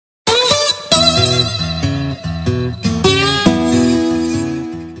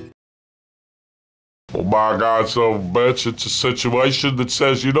Oh my God, so bitch, it's a situation that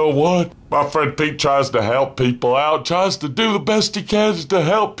says, you know what? My friend Pete tries to help people out, tries to do the best he can to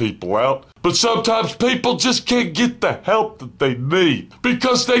help people out. But sometimes people just can't get the help that they need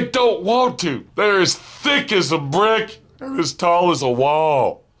because they don't want to. They're as thick as a brick and as tall as a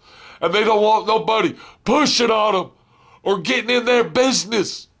wall. And they don't want nobody pushing on them or getting in their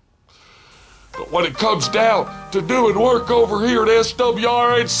business. But when it comes down to doing work over here at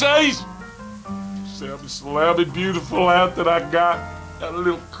SWRHC's, Sammy Salami, beautiful hat that I got a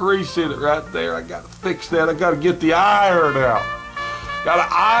little crease in it right there. I gotta fix that. I gotta get the iron out.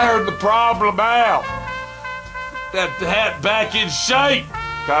 Gotta iron the problem out. That hat back in shape.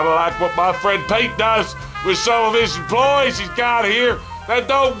 Kinda like what my friend Pete does with some of his employees he's got here that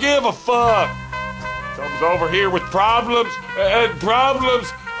don't give a fuck. Comes over here with problems, and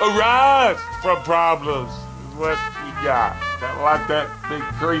problems arise from problems. Is what you got. Kinda like that big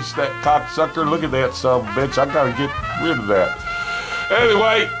crease, that cocksucker. Look at that son of a bitch. I gotta get rid of that.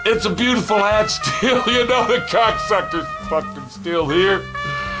 Anyway, it's a beautiful hat still. You know the cocksucker's fucking still here.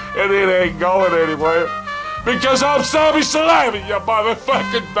 And it ain't going anywhere. Because I'm Sammy Salami, you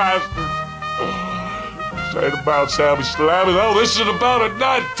motherfucking bastard. This ain't about Sammy Salami, though. This is about a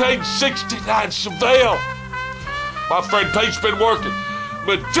 1969 Chevelle. My friend Pete's been working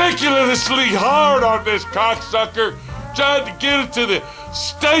meticulously hard on this cocksucker, trying to get it to the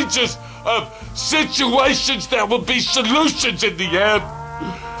stages of situations that will be solutions in the end.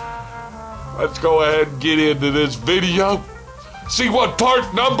 Let's go ahead and get into this video. See what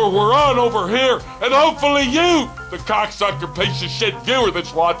part number we're on over here, and hopefully you, the cocksucker piece of shit viewer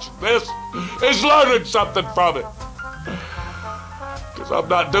that's watching this, is learning something from it. Because I'm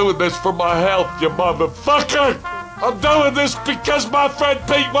not doing this for my health, you motherfucker. I'm doing this because my friend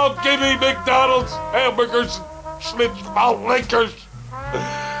Pete won't give me McDonald's hamburgers, Schlitz malt liquors.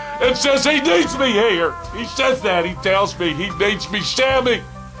 It says he needs me here. He says that. He tells me he needs me. Sammy,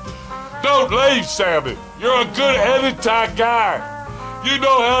 don't leave, Sammy. You're a good edit guy. You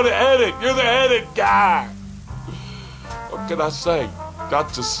know how to edit. You're the edit guy. What can I say?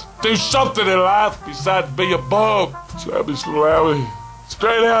 Got to do something in life besides be a bum. Sammy Salami,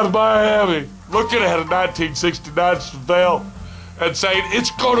 straight out of Miami, looking at a 1969 Chevelle and saying,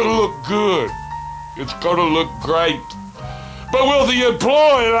 it's gonna look good. It's gonna look great. But will the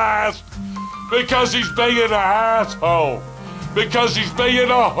employee last? Because he's being an asshole. Because he's being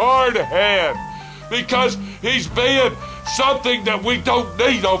a hard hand. Because he's being something that we don't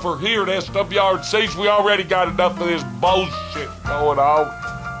need over here at SWRC's. We already got enough of this bullshit going on.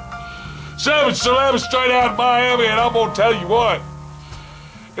 Sammy Salami straight out of Miami, and I'm gonna tell you what.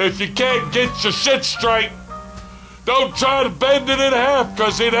 If you can't get your shit straight, don't try to bend it in half,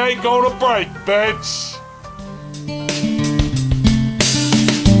 cause it ain't gonna break, bitch.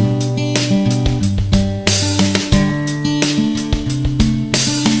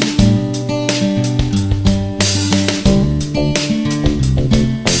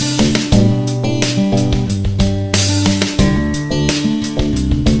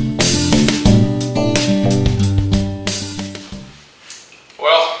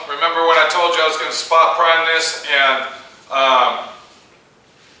 Spot prime this and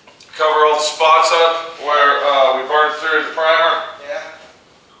cover all the spots up where we burned through the primer. Yeah.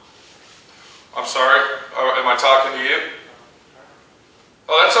 I'm sorry. Am I talking to you?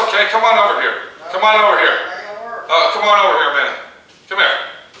 Oh, that's okay. Come on over here. Come on over here. Come on over here a minute. Come here.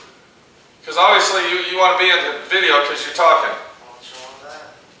 Because obviously you want to be in the video because you're talking. What's wrong with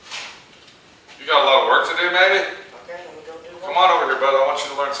that? You got a lot of work to do, maybe? Okay, let me go do that. Come on over here, bud. I want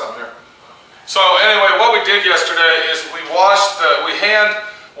you to learn something here. So anyway, what we did yesterday is we hand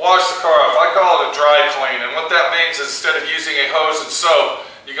washed the car off. I call it a dry clean, and what that means is instead of using a hose and soap,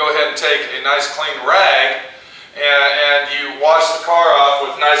 you go ahead and take a nice clean rag and you wash the car off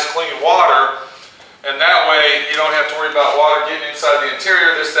with nice clean water, and that way you don't have to worry about water getting inside the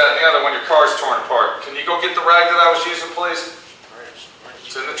interior, this, that, and the other when your car's torn apart. Can you go get the rag that I was using, please?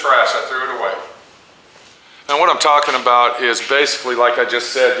 It's in the trash. I threw it away. And what I'm talking about is basically, like I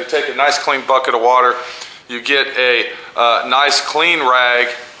just said, you take a nice clean bucket of water, you get a nice clean rag,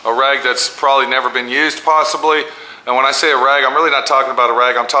 a rag that's probably never been used possibly. And when I say a rag, I'm really not talking about a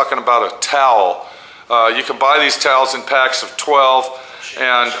rag, I'm talking about a towel. You can buy these towels in packs of 12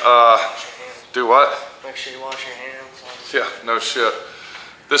 and do what? Make sure you wash your hands. Yeah, no shit.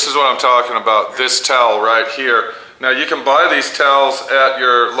 This is what I'm talking about, this towel right here. Now you can buy these towels at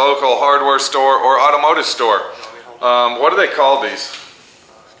your local hardware store or automotive store. What do they call these?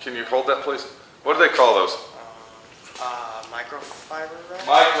 Can you hold that please? What do they call those? Microfiber rag?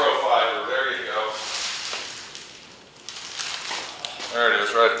 Microfiber, there you go. There it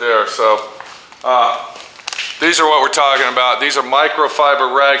is right there. So These are what we're talking about. These are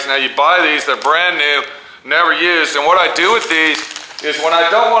microfiber rags. Now you buy these, they're brand new, never used. And what I do with these is when I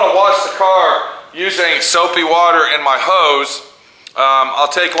don't want to wash the car using soapy water in my hose,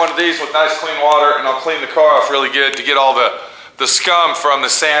 I'll take one of these with nice clean water and I'll clean the car off really good to get all the scum from the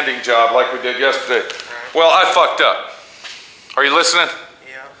sanding job like we did yesterday. Well, I fucked up. Are you listening?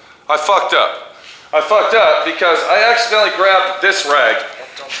 Yeah. I fucked up. I fucked up because I accidentally grabbed this rag.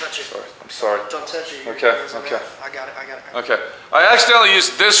 Don't touch it. I'm sorry. Don't touch it. Okay, okay. I got it. Okay. I accidentally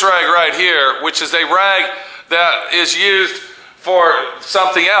used this rag right here, which is a rag that is used for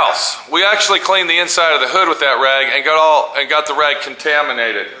something else. We actually cleaned the inside of the hood with that rag and got the rag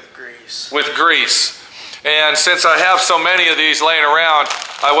contaminated. With grease. And since I have so many of these laying around,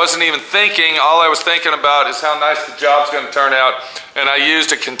 I wasn't even thinking. All I was thinking about is how nice the job's going to turn out. And I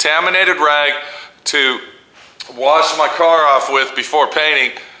used a contaminated rag to wash my car off with before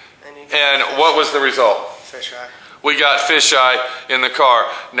painting. And what was the result? Fish eye. We got fish eye in the car.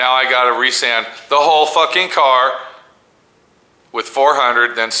 Now I got to resand the whole fucking car with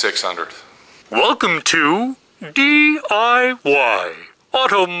 400, then 600. Welcome to D.I.Y.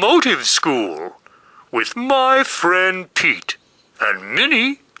 Automotive School with my friend Pete and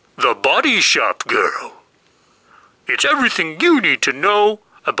Minnie, the body shop girl. It's everything you need to know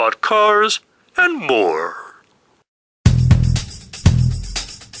about cars and more.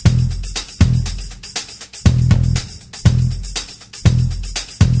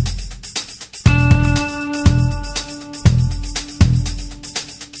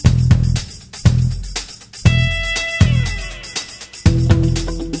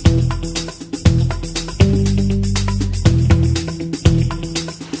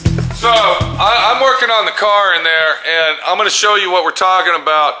 So, I'm working on the car in there, and I'm going to show you what we're talking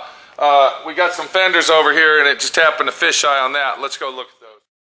about. We got some fenders over here, and it just happened to fish eye on that. Let's go look at those.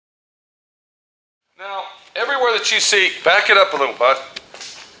 Now, everywhere that you see, back it up a little, bud.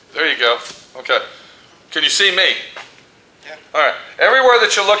 There you go. Okay. Can you see me? Yeah. All right. Everywhere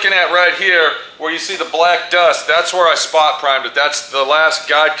that you're looking at right here, where you see the black dust, that's where I spot primed it. That's the last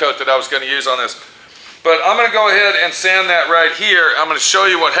guide coat that I was going to use on this. But I'm going to go ahead and sand that right here. I'm going to show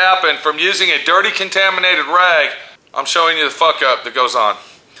you what happened from using a dirty, contaminated rag. I'm showing you the fuck up that goes on.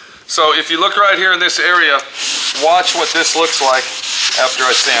 So if you look right here in this area, watch what this looks like after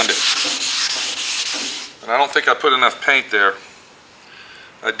I sand it. And I don't think I put enough paint there.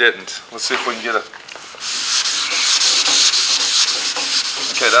 I didn't. Let's see if we can get a...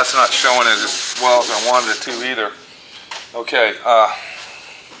 Okay, that's not showing it as well as I wanted it to either. Okay,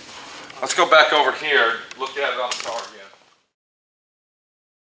 let's go back over here and look at it on the car again.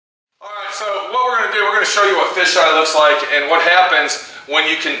 Alright, so what we're going to do, we're going to show you what fisheye looks like and what happens when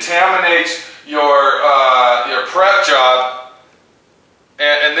you contaminate your prep job.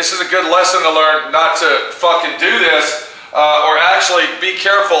 And this is a good lesson to learn, not to fucking do this, or actually be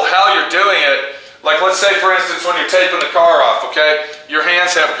careful how you're doing it. Like let's say for instance when you're taping the car off, okay? Your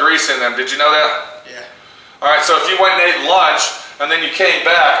hands have grease in them. Did you know that? Yeah. Alright, so if you went and ate lunch, and then you came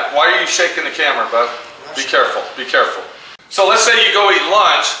back, why are you shaking the camera, bud? Be careful, be careful. So let's say you go eat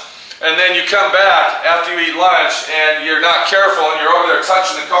lunch, and then you come back after you eat lunch, and you're not careful, and you're over there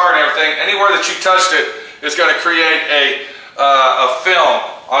touching the car and everything. Anywhere that you touched it is going to create a film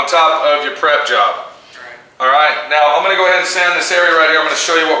on top of your prep job. Alright, now I'm going to go ahead and sand this area right here. I'm going to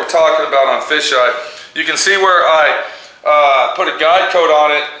show you what we're talking about on fisheye. You can see where I put a guide coat on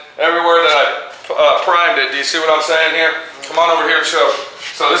it, everywhere that I primed it. Do you see what I'm saying here? Come on over here and show.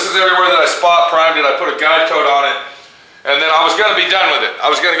 So this is everywhere that I spot primed it. I put a guide coat on it. And then I was going to be done with it. I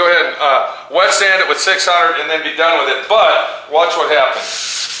was going to go ahead and wet sand it with 600 and then be done with it. But watch what happens.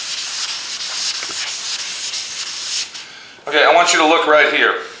 Okay, I want you to look right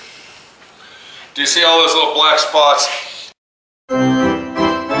here. Do you see all those little black spots?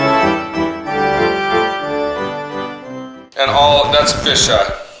 And that's a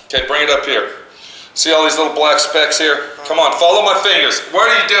fisheye. Okay, bring it up here. See all these little black specks here? Come on, follow my fingers. What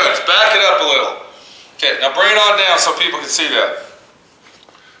are you doing? Back it up a little. Okay, now bring it on down so people can see that.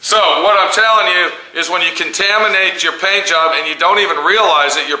 So, what I'm telling you is when you contaminate your paint job and you don't even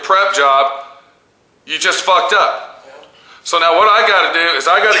realize it, your prep job, you just fucked up. So now what I got to do is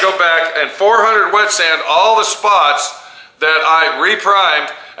I got to go back and 400 wet sand all the spots that I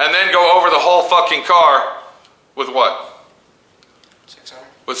reprimed and then go over the whole fucking car with what? 600.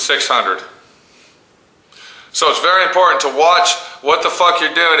 With 600. So it's very important to watch what the fuck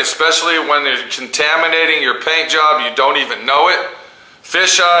you're doing, especially when you're contaminating your paint job, you don't even know it.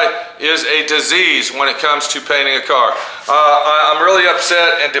 Fisheye is a disease when it comes to painting a car. I'm really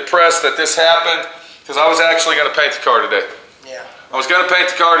upset and depressed that this happened because I was actually going to paint the car today. Yeah. I was going to paint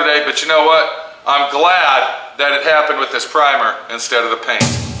the car today, but you know what? I'm glad that it happened with this primer instead of the paint.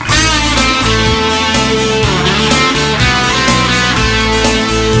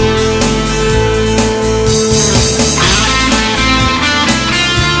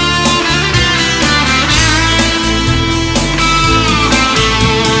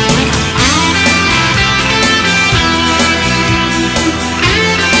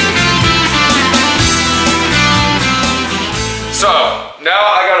 So, now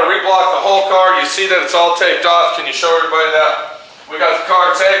I got to reblock the whole car. You see that it's all taped off. Can you show everybody that? We got the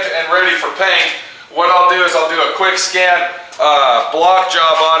car taped and ready for paint. What I'll do is I'll do a quick scan block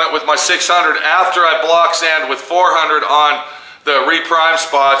job on it with my 600 after I block sand with 400 on the reprime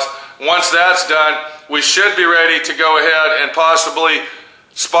spots. Once that's done, we should be ready to go ahead and possibly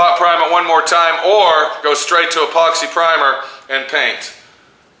spot prime it one more time or go straight to epoxy primer and paint.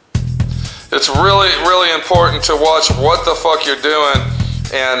 It's really, really important to watch what the fuck you're doing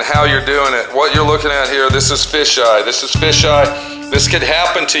and how you're doing it. What you're looking at here, this is fisheye. This is fisheye. This could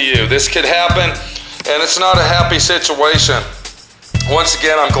happen to you. This could happen, and it's not a happy situation. Once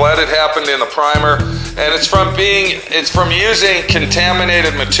again, I'm glad it happened in the primer, and it's from using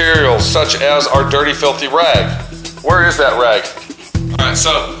contaminated materials such as our dirty, filthy rag. Where is that rag? All right,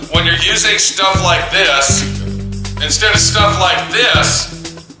 so when you're using stuff like this, instead of stuff like this,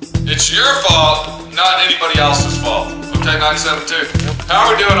 it's your fault, not anybody else's fault. Okay, 972? How are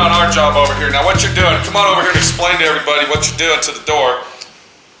we doing on our job over here? Now what you're doing, come on over here and explain to everybody what you're doing to the door.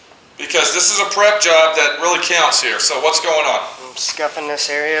 Because this is a prep job that really counts here. So what's going on? I'm scuffing this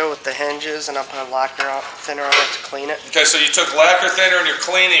area with the hinges and I put a lacquer thinner on it to clean it. Okay, so you took lacquer thinner and you're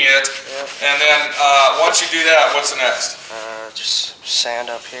cleaning it. Yep. And then once you do that, what's the next? Just sand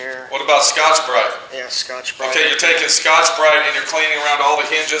up here. What about Scotch-Brite? Yeah, Scotch-Brite. Okay, you're taking Scotch-Brite and you're cleaning around all the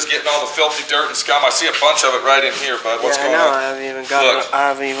hinges, getting all the filthy dirt and scum. I see a bunch of it right in here, bud. What's going on? I haven't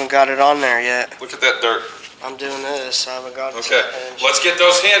even got it on there yet. Look at that dirt. I'm doing this. I haven't got it. Okay, let's get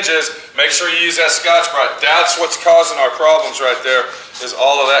those hinges. Make sure you use that Scotch-Brite. That's what's causing our problems right there, is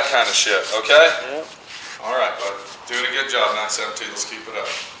all of that kind of shit, okay? Yep. All right, bud. Doing a good job, 972. Let's keep it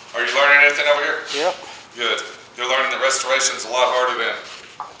up. Are you learning anything over here? Yep. Good. You're learning that restoration is a lot harder than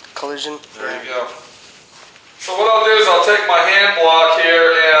collision. There you go. So what I'll do is I'll take my hand block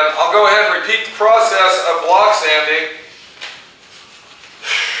here and I'll go ahead and repeat the process of block sanding.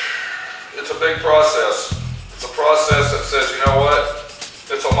 It's a big process. It's a process that says, you know what?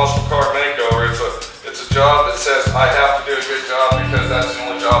 It's a muscle car makeover. It's a job that says I have to do a good job because that's the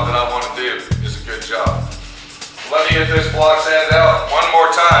only job that I want to do is a good job. Let me get this block sand out one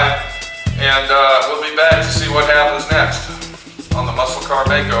more time and we'll be back to see what happens next on the muscle car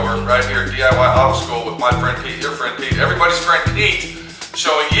makeover right here at DIY Auto School with my friend Pete, your friend Pete, everybody's friend Pete,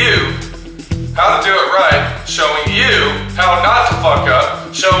 showing you how to do it right, showing you how not to fuck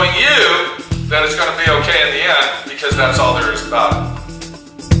up, showing you that it's going to be okay in the end because that's all there is about it.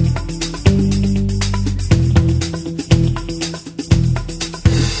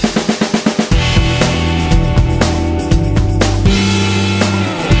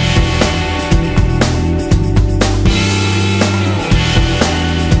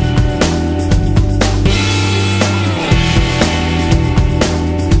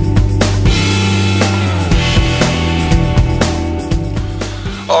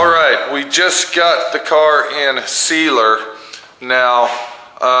 Just got the car in sealer. Now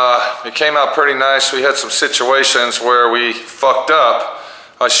it came out pretty nice. We had some situations where we fucked up.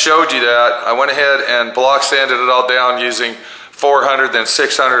 I showed you that. I went ahead and block sanded it all down using 400 then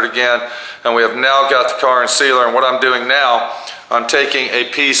 600 again, and we have now got the car in sealer. And what I'm doing now, I'm taking a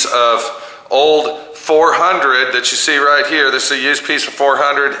piece of old 400 that you see right here. This is a used piece of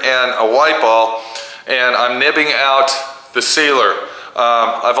 400 and a white ball, and I'm nibbing out the sealer.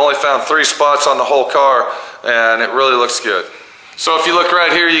 I've only found 3 spots on the whole car and it really looks good. So if you look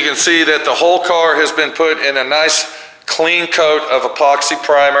right here, you can see that the whole car has been put in a nice clean coat of epoxy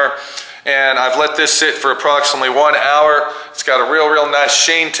primer, and I've let this sit for approximately 1 hour. It's got a real nice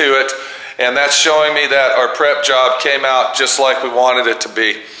sheen to it, and that's showing me that our prep job came out just like we wanted it to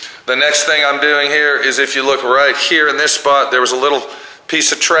be. The next thing I'm doing here is, if you look right here in this spot, there was a little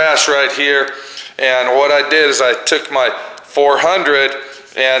piece of trash right here, and what I did is I took my 400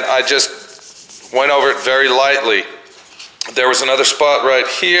 and I just went over it very lightly. There was another spot right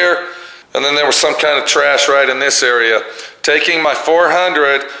here, and then there was some kind of trash right in this area. Taking my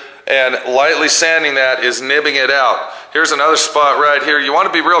 400 and lightly sanding that is nibbing it out. Here's another spot right here. You want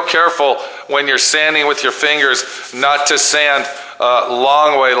to be real careful when you're sanding with your fingers not to sand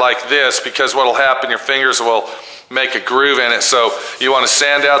long way like this, because what will happen, your fingers will make a groove in it. So you want to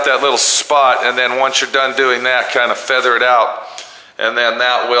sand out that little spot, and then once you're done doing that, kind of feather it out, and then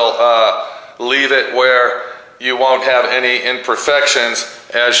that will leave it where you won't have any imperfections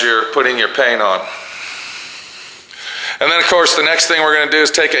as you're putting your paint on. And then of course the next thing we're going to do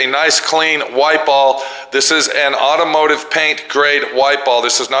is take a nice clean white ball. This is an automotive paint grade white ball.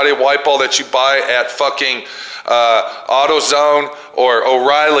 This is not a white ball that you buy at fucking AutoZone or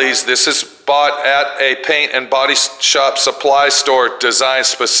O'Reilly's. This is bought at a paint and body shop supply store designed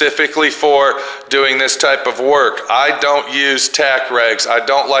specifically for doing this type of work. I don't use tack rags. I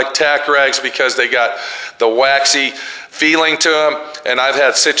don't like tack rags because they got the waxy feeling to them, and I've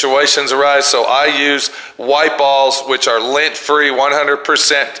had situations arise, so I use white balls, which are lint-free,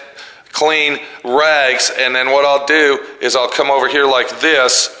 100% clean rags, and then what I'll do is I'll come over here like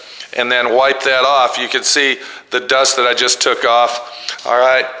this and then wipe that off. You can see the dust that I just took off, all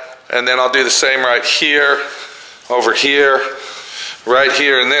right? And then I'll do the same right here, over here, right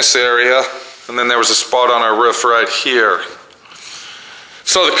here in this area, and then there was a spot on our roof right here.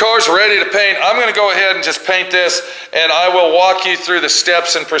 So the car's ready to paint. I'm going to go ahead and just paint this, and I will walk you through the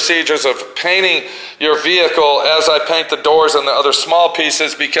steps and procedures of painting your vehicle as I paint the doors and the other small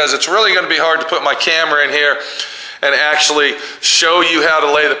pieces, because it's really going to be hard to put my camera in here and actually show you how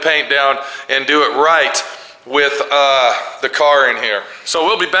to lay the paint down and do it right with the car in here. So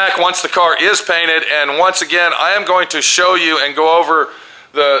we'll be back once the car is painted, and once again I am going to show you and go over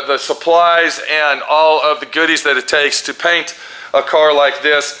the supplies and all of the goodies that it takes to paint a car like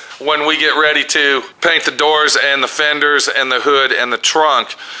this when we get ready to paint the doors and the fenders and the hood and the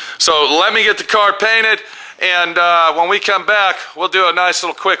trunk. So let me get the car painted, and when we come back we'll do a nice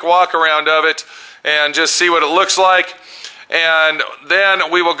little quick walk around of it and just see what it looks like. And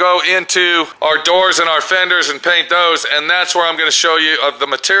then we will go into our doors and our fenders and paint those, and that's where I'm going to show you of the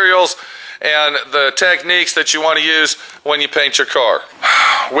materials and the techniques that you want to use when you paint your car.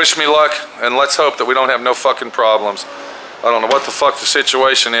 Wish me luck, and let's hope that we don't have no fucking problems. I don't know what the fuck the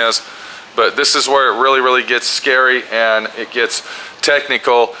situation is, but this is where it really gets scary and it gets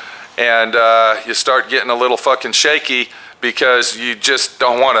technical, and you start getting a little fucking shaky because you just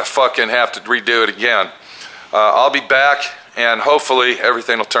don't want to fucking have to redo it again. I'll be back, and hopefully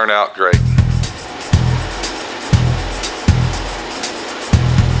everything will turn out great.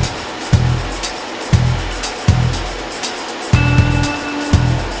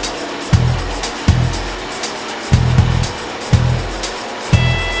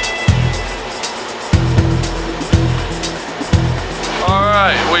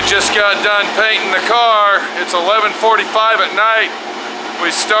 We just got done painting the car. It's 11:45 at night.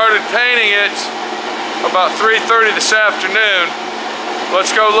 We started painting it about 3:30 this afternoon.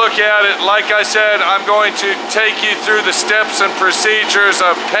 Let's go look at it. Like I said, I'm going to take you through the steps and procedures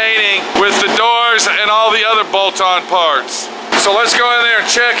of painting with the doors and all the other bolt-on parts. So let's go in there and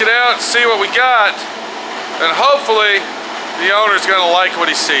check it out, see what we got, and hopefully the owner's gonna like what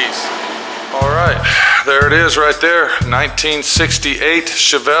he sees. All right, there it is right there, 1968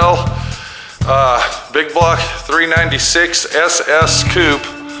 Chevelle Big Block 396 SS Coupe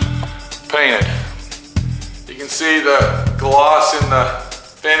painted. You can see the gloss in the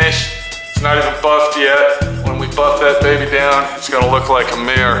finish. It's not even buffed yet. When we buff that baby down, it's gonna look like a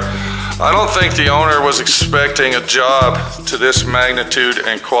mirror. I don't think the owner was expecting a job to this magnitude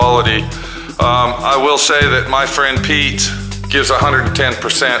and quality. I will say that my friend Pete gives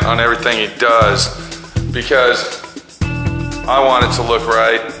 110% on everything he does, because I want it to look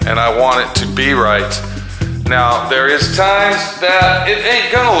right and I want it to be right. Now, there is times that it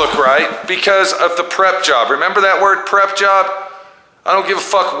ain't gonna look right because of the prep job. Remember that word, prep job? I don't give a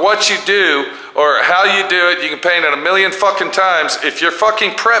fuck what you do or how you do it. You can paint it a million fucking times. If your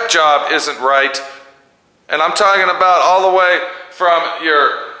fucking prep job isn't right, and I'm talking about all the way from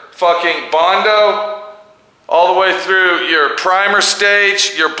your fucking Bondo all the way through your primer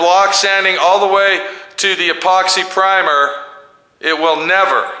stage, your block sanding, all the way to the epoxy primer, it will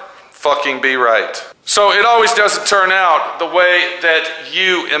never fucking be right. So it always doesn't turn out the way that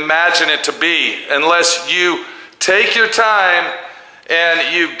you imagine it to be unless you take your time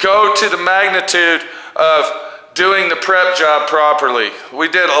and you go to the magnitude of doing the prep job properly. We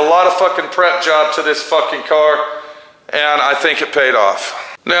did a lot of fucking prep job to this fucking car, and I think it paid off.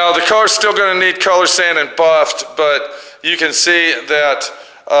 Now, the car's still going to need color sand and buffed, but you can see that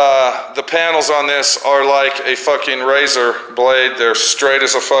the panels on this are like a fucking razor blade. They're straight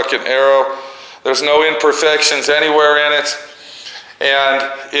as a fucking arrow. There's no imperfections anywhere in it,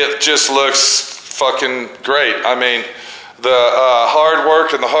 and it just looks fucking great. I mean, the hard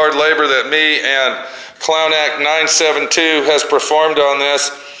work and the hard labor that me and Clownac 972 has performed on this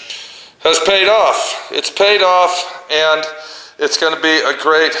has paid off. It's paid off, and it's going to be a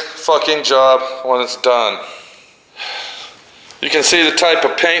great fucking job when it's done. You can see the type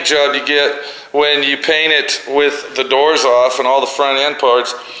of paint job you get when you paint it with the doors off and all the front end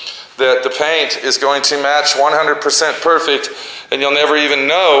parts, that the paint is going to match 100% perfect, and you'll never even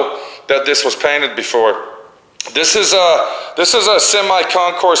know that this was painted before. This is a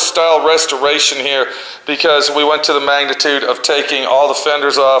semi-concourse style restoration here, because we went to the magnitude of taking all the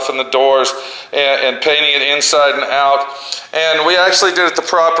fenders off and the doors and painting it inside and out. And we actually did it the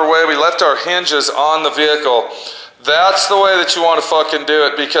proper way. We left our hinges on the vehicle. That's the way that you want to fucking do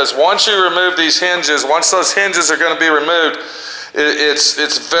it, because once you remove these hinges, once those hinges are going to be removed,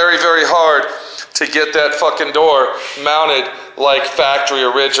 it's very, very hard to get that fucking door mounted like factory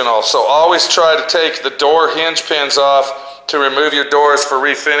original. So always try to take the door hinge pins off to remove your doors for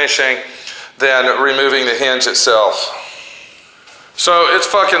refinishing, than removing the hinge itself. So it's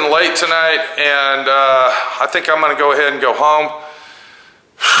fucking late tonight, and I think I'm gonna go ahead and go home.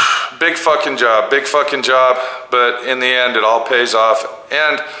 Big fucking job, but in the end it all pays off.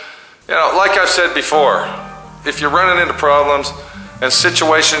 And you know, like I've said before, if you're running into problems and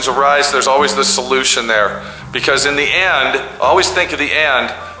situations arise, there's always the solution there. Because in the end, always think of the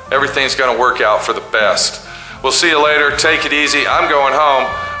end, everything's gonna work out for the best. We'll see you later, take it easy, I'm going home.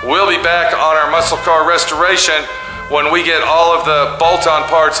 We'll be back on our muscle car restoration when we get all of the bolt-on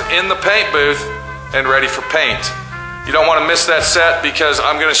parts in the paint booth and ready for paint. You don't want to miss that set, because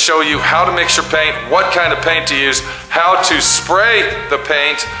I'm going to show you how to mix your paint, what kind of paint to use, how to spray the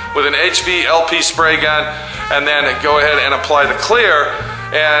paint with an HVLP spray gun, and then go ahead and apply the clear.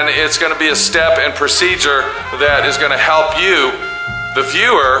 And it's going to be a step and procedure that is going to help you, the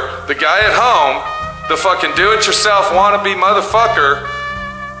viewer, the guy at home, the fucking do-it-yourself wannabe motherfucker,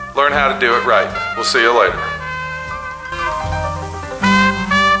 learn how to do it right. We'll see you later.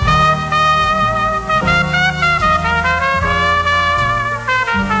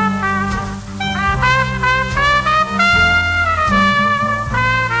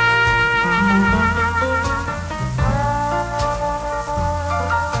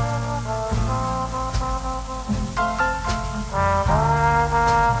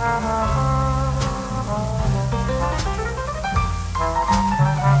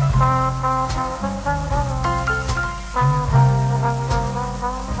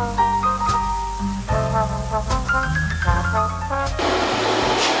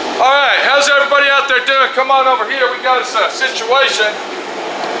 Alright, how's everybody out there doing? Come on over here, we got us a situation.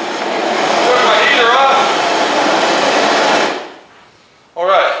 Turn my heater off.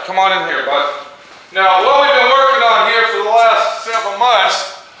 Alright, come on in here, bud. Now, what we've been working on here for the last several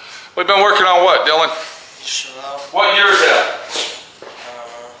months, we've been working on what, Dylan? What year is that?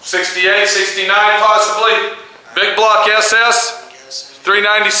 68, 69 possibly? Big block SS?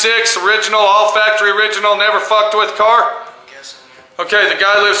 396, original, all factory original, never fucked with car? Okay, the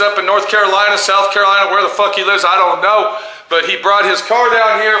guy lives up in North Carolina, South Carolina, where the fuck he lives, I don't know. But he brought his car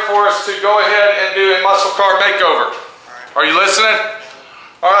down here for us to go ahead and do a muscle car makeover. Are you listening?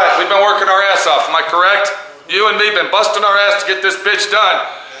 All right, we've been working our ass off, am I correct? You and me been busting our ass to get this bitch done.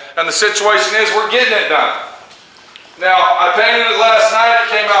 And the situation is, we're getting it done. Now, I painted it last night, it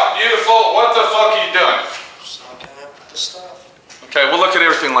came out beautiful. What the fuck are you doing? Just looking at the stuff. Okay, we'll look at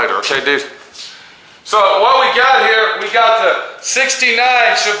everything later, okay, dude? So what we got here, we got the 69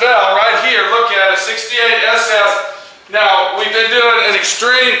 Chevelle right here. Look at it, 68 SS. Now, we've been doing an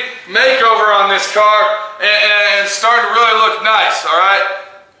extreme makeover on this car, and it's starting to really look nice, all right?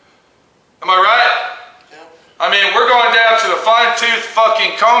 Am I right? Yeah. I mean, we're going down to the fine-tooth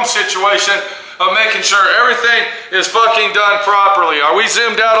fucking comb situation of making sure everything is fucking done properly. Are we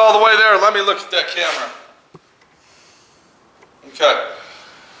zoomed out all the way there? Let me look at that camera. Okay.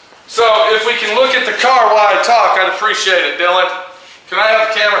 So, if we can look at the car while I talk, I'd appreciate it, Dylan. Can I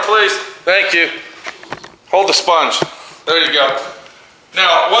have the camera, please? Thank you. Hold the sponge. There you go.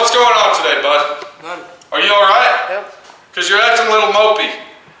 Now, what's going on today, bud? None. Are you alright? Yep. Because you're acting a little mopey.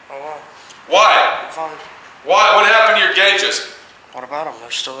 Oh, wow. Why? I'm fine. Why? What happened to your gauges? What about them? They're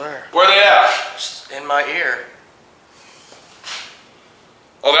still there. Where are they at? Just in my ear.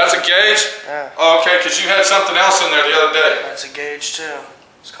 Oh, that's a gauge? Yeah. Oh, okay, because you had something else in there the other day. That's a gauge too.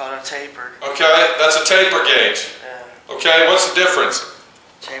 It's called a taper. Okay, that's a taper gauge. Yeah. Okay, what's the difference?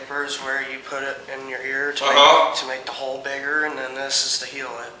 Taper is where you put it in your ear to, make the hole bigger, and then this is to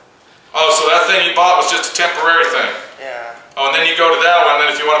heal it. Oh, so that thing you bought was just a temporary thing? Yeah. Oh, and then you go to that one, and then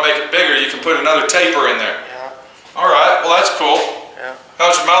if you want to make it bigger, you can put another taper in there. Yeah. Alright, well that's cool. Yeah.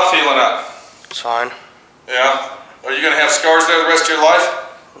 How's your mouth healing up? It's fine. Yeah? Are you going to have scars there the rest of your life?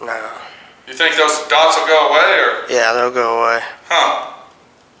 No. You think those dots will go away, or? Yeah, they'll go away. Huh.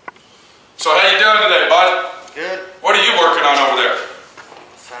 So how you doing today, bud? Good. What are you working on over there?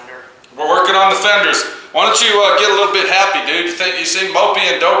 Fender. We're working on the fenders. Why don't you get a little bit happy, dude? You seem mopey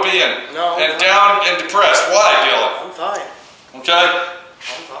and dopey and down and depressed. Why, Dylan? I'm fine. Okay?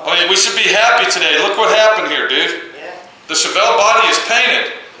 I mean, we should be happy today. Look what happened here, dude. Yeah. The Chevelle body is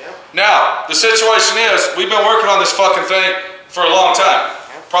painted. Yeah. Now, the situation is, we've been working on this fucking thing for a long time.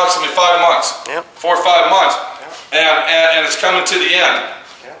 Yeah. Approximately 5 months. Yep. 4 or 5 months. Yeah. And it's coming to the end.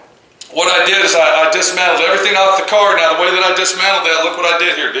 Yeah. What I did is I dismantled everything off the car. Now, the way that I dismantled that, look what I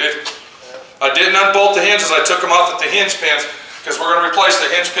did here, dude. I didn't unbolt the hinges. I took them off at the hinge pins because we're going to replace the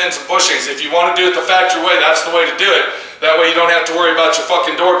hinge pins and bushings. If you want to do it the factory way, that's the way to do it. That way you don't have to worry about your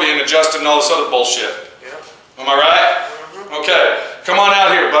fucking door being adjusted and all this other bullshit. Yeah. Am I right? Okay. Come on out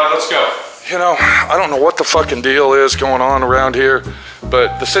here, bud. Let's go. You know, I don't know what the fucking deal is going on around here,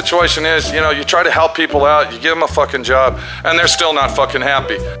 but the situation is, you know, you try to help people out, you give them a fucking job, and they're still not fucking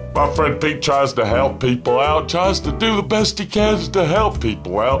happy. My friend Pete tries to help people out, tries to do the best he can to help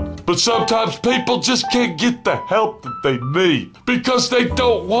people out. But sometimes people just can't get the help that they need because they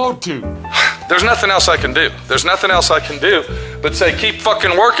don't want to. There's nothing else I can do. There's nothing else I can do but say keep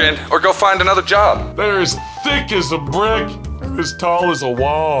fucking working or go find another job. They're as thick as a brick and as tall as a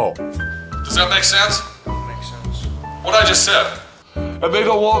wall. Does that make sense? Makes sense. What I just said. And they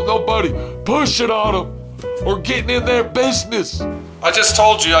don't want nobody pushing on them or getting in their business. I just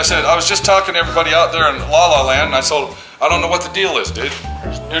told you, I said, I was just talking to everybody out there in La La Land, and I told, I don't know what the deal is, dude.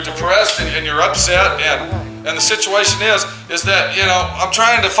 You're depressed and you're upset, and the situation is that, you know, I'm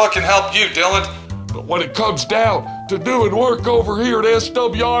trying to fucking help you, Dylan. But when it comes down to doing work over here at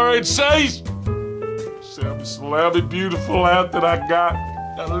SWRNC's, see how slabby beautiful out that I got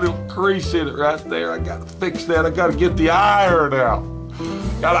a little crease in it right there. I gotta fix that. I gotta get the iron out.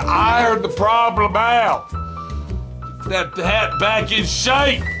 Gotta iron the problem out. Get that hat back in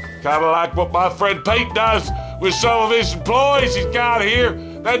shape. Kinda like what my friend Pete does with some of his employees he's got here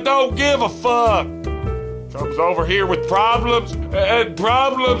that don't give a fuck. Comes over here with problems, and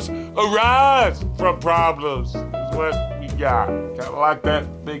problems arise from problems. Is what we got. Kinda like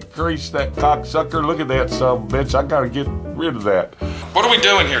that big crease, that cocksucker. Look at that son of a bitch. I gotta get rid of that. What are we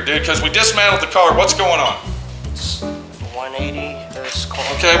doing here, dude? Because we dismantled the car. What's going on? It's 180.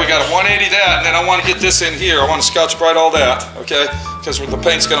 Okay, we got a 180 that, and then I want to get this in here. I want to Scotch Brite all that, okay? Because the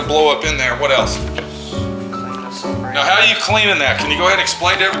paint's going to blow up in there. What else? Clean this up right Now, how are you cleaning that? Can you go ahead and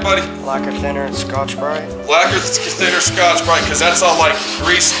explain to everybody? Lacquer thinner and Scotch Brite. Lacquer thinner, Scotch Brite, because that's all like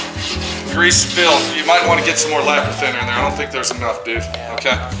grease filled. You might want to get some more lacquer thinner in there. I don't think there's enough, dude. Yeah,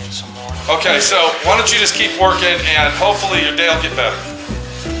 okay. I'll get some more. Okay, so why don't you just keep working, and hopefully your day will get better.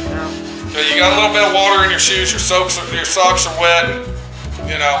 Okay, you got a little bit of water in your shoes. Your socks are wet. And,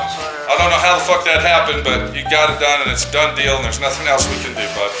 you know, I don't know how the fuck that happened, but you got it done, and it's a done deal, and there's nothing else we can do,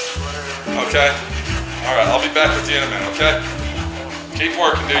 bud. Okay? All right, I'll be back with you in a minute, okay? Keep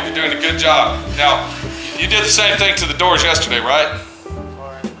working, dude. You're doing a good job. Now, you did the same thing to the doors yesterday, right?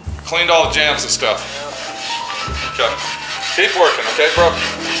 Cleaned all the jams and stuff. Okay. Keep working, okay, bro?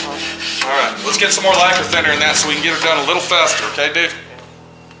 All right, let's get some more lacquer thinner in that so we can get it done a little faster, okay, dude?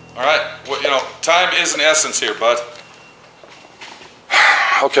 All right, well, you know, time is an essence here, bud.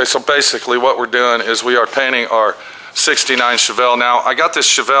 Okay, so basically what we're doing is we are painting our 69 Chevelle. Now, I got this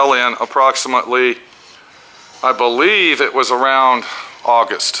Chevelle in approximately, I believe it was around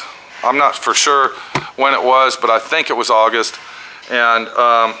August. I'm not for sure when it was, but I think it was August. And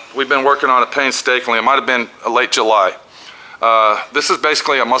we've been working on it painstakingly. It might have been late July. This is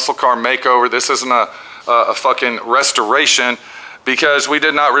basically a muscle car makeover. This isn't a fucking restoration because we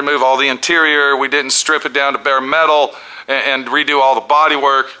did not remove all the interior. We didn't strip it down to bare metal and redo all the body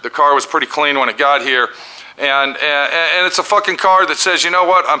work. The car was pretty clean when it got here. And it's a fucking car that says, you know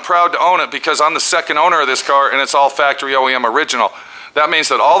what, I'm proud to own it because I'm the second owner of this car and it's all factory OEM original. That means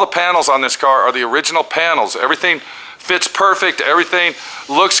that all the panels on this car are the original panels. Everything fits perfect, everything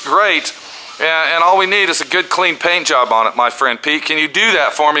looks great, and all we need is a good clean paint job on it, my friend Pete. Can you do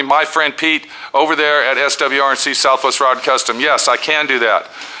that for me, my friend Pete, over there at SWRNC Southwest Rod Custom? Yes, I can do that.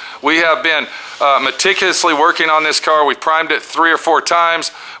 We have been meticulously working on this car. We've primed it 3 or 4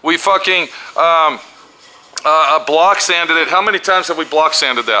 times. We fucking block sanded it. How many times have we block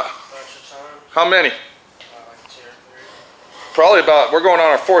sanded that? How many? Like 2 or 3. Probably about, we're going on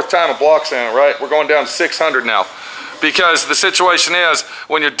our 4th time of block sanding, right? We're going down to 600 now. Because the situation is,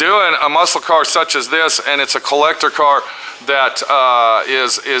 when you're doing a muscle car such as this, and it's a collector car that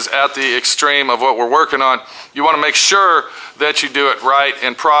is at the extreme of what we're working on, you want to make sure that you do it right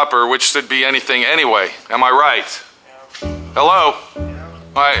and proper, which should be anything anyway. Am I right? Yeah. Hello? Yeah.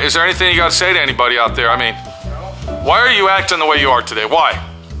 All right, is there anything you got to say to anybody out there? I mean, why are you acting the way you are today? Why?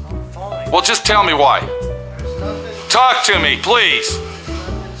 I'm fine. Well, just tell me why. There's nothing. Talk to me, please.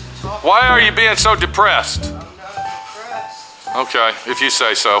 Talk why are you being so depressed? I'm not depressed. Okay, if you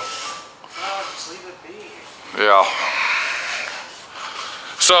say so. No, just leave it be. Yeah.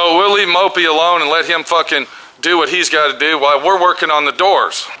 So we'll leave Mopey alone and let him fucking do what he's got to do while we're working on the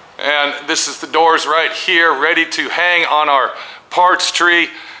doors. And this is the doors right here, ready to hang on our parts tree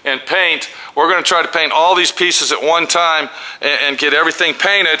and paint. We're going to try to paint all these pieces at one time and get everything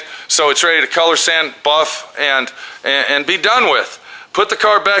painted so it's ready to color sand, buff, and be done with. Put the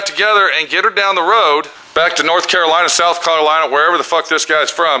car back together and get her down the road back to North Carolina, South Carolina, wherever the fuck this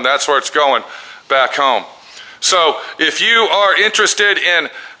guy's from. That's where it's going, back home. So if you are interested in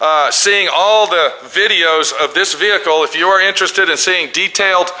seeing all the videos of this vehicle, if you are interested in seeing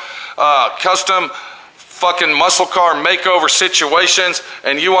detailed custom fucking muscle car makeover situations,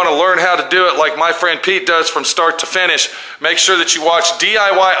 and you want to learn how to do it like my friend Pete does from start to finish, make sure that you watch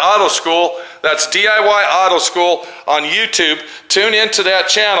DIY Auto School. That's DIY Auto School on YouTube. Tune into that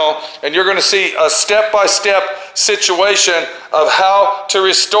channel and you're going to see a step-by-step situation of how to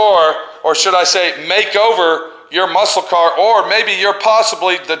restore, or should I say make over, your muscle car, or maybe you're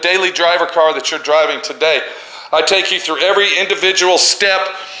possibly the daily driver car that you're driving today. I take you through every individual step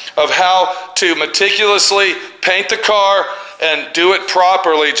of how to meticulously paint the car and do it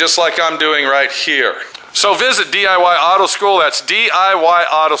properly, just like I'm doing right here. So visit DIY Auto School. That's DIY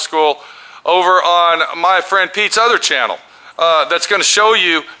Auto School over on my friend Pete's other channel. That's going to show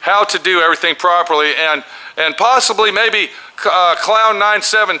you how to do everything properly, and possibly maybe Clown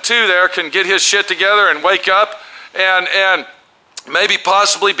 972 there can get his shit together and wake up and maybe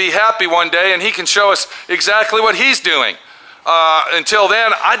possibly be happy one day, and he can show us exactly what he's doing. Until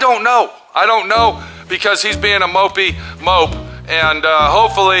then, I don't know. I don't know, because he's being a mopey mope, and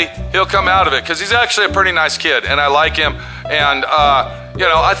hopefully he'll come out of it, because he's actually a pretty nice kid and I like him, and you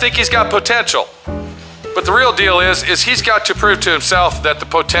know, I think he's got potential. But the real deal is he's got to prove to himself that the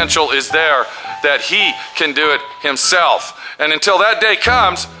potential is there, that he can do it himself. And until that day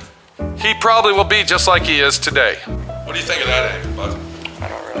comes, he probably will be just like he is today. What do you think of that angle, bud? I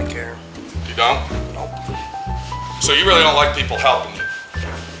don't really care. You don't? Nope. So you really don't like people helping you?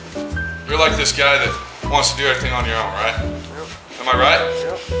 You're like this guy that wants to do everything on your own, right? Yep. Am I right?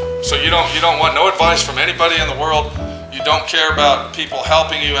 Yep. So you don't want no advice from anybody in the world. You don't care about people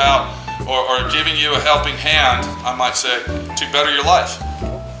helping you out or giving you a helping hand, I might say, to better your life.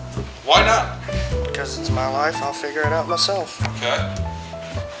 Why not? Because it's my life, I'll figure it out myself. Okay.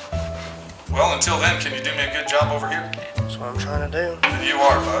 Well, until then, can you do me a good job over here? That's what I'm trying to do. And you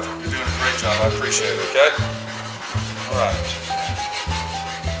are, bud. You're doing a great job. I appreciate it, okay? All right.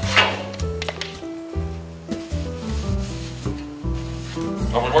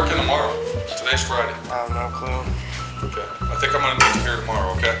 Are we working tomorrow? Today's Friday. I have no clue. Okay. I think I'm going to meet you here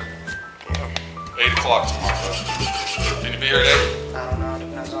tomorrow, okay? Yeah. 8 o'clock tomorrow, bud. Can you be here at 8? I don't know. It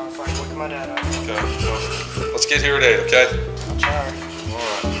depends on if I can wake my dad up. Okay. Well, let's get here at 8, okay? I'll try. All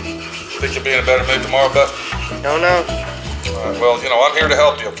right. Think you'll be in a better mood tomorrow, bud? Don't know. All right. Well, you know, I'm here to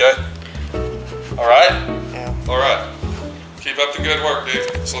help you, okay? All right? Yeah. All right. Keep up the good work,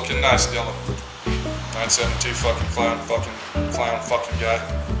 dude. It's looking nice, Dylan. 972 fucking clown fucking guy.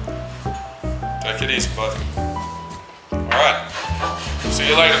 Take it easy, bud. All right. See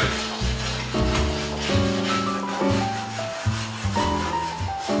you later.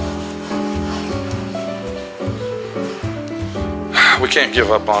 We can't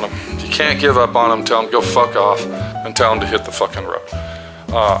give up on him. You can't give up on him. Tell him go fuck off and tell him to hit the fucking road.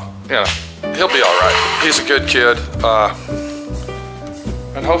 You know, he'll be all right. He's a good kid.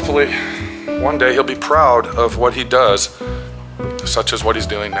 And hopefully one day he'll be proud of what he does, such as what he's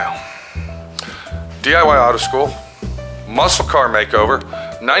doing now. DIY Auto School, muscle car makeover,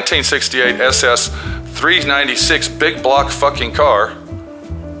 1968 SS 396 big block fucking car.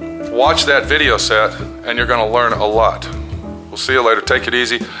 Watch that video set and you're gonna learn a lot. We'll see you later. Take it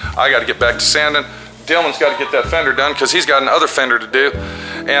easy. I gotta get back to sanding. Dylan's gotta get that fender done because he's got another fender to do.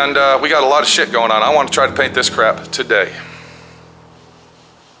 And we got a lot of shit going on. I want to try to paint this crap today.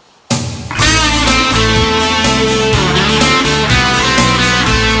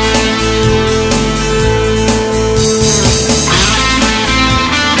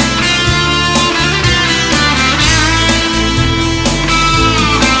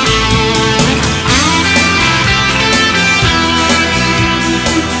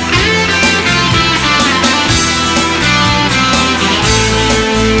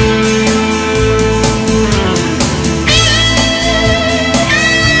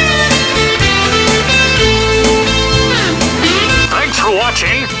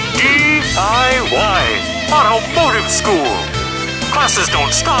 D.I.Y. Automotive School. Classes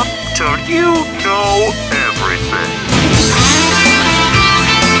don't stop till you know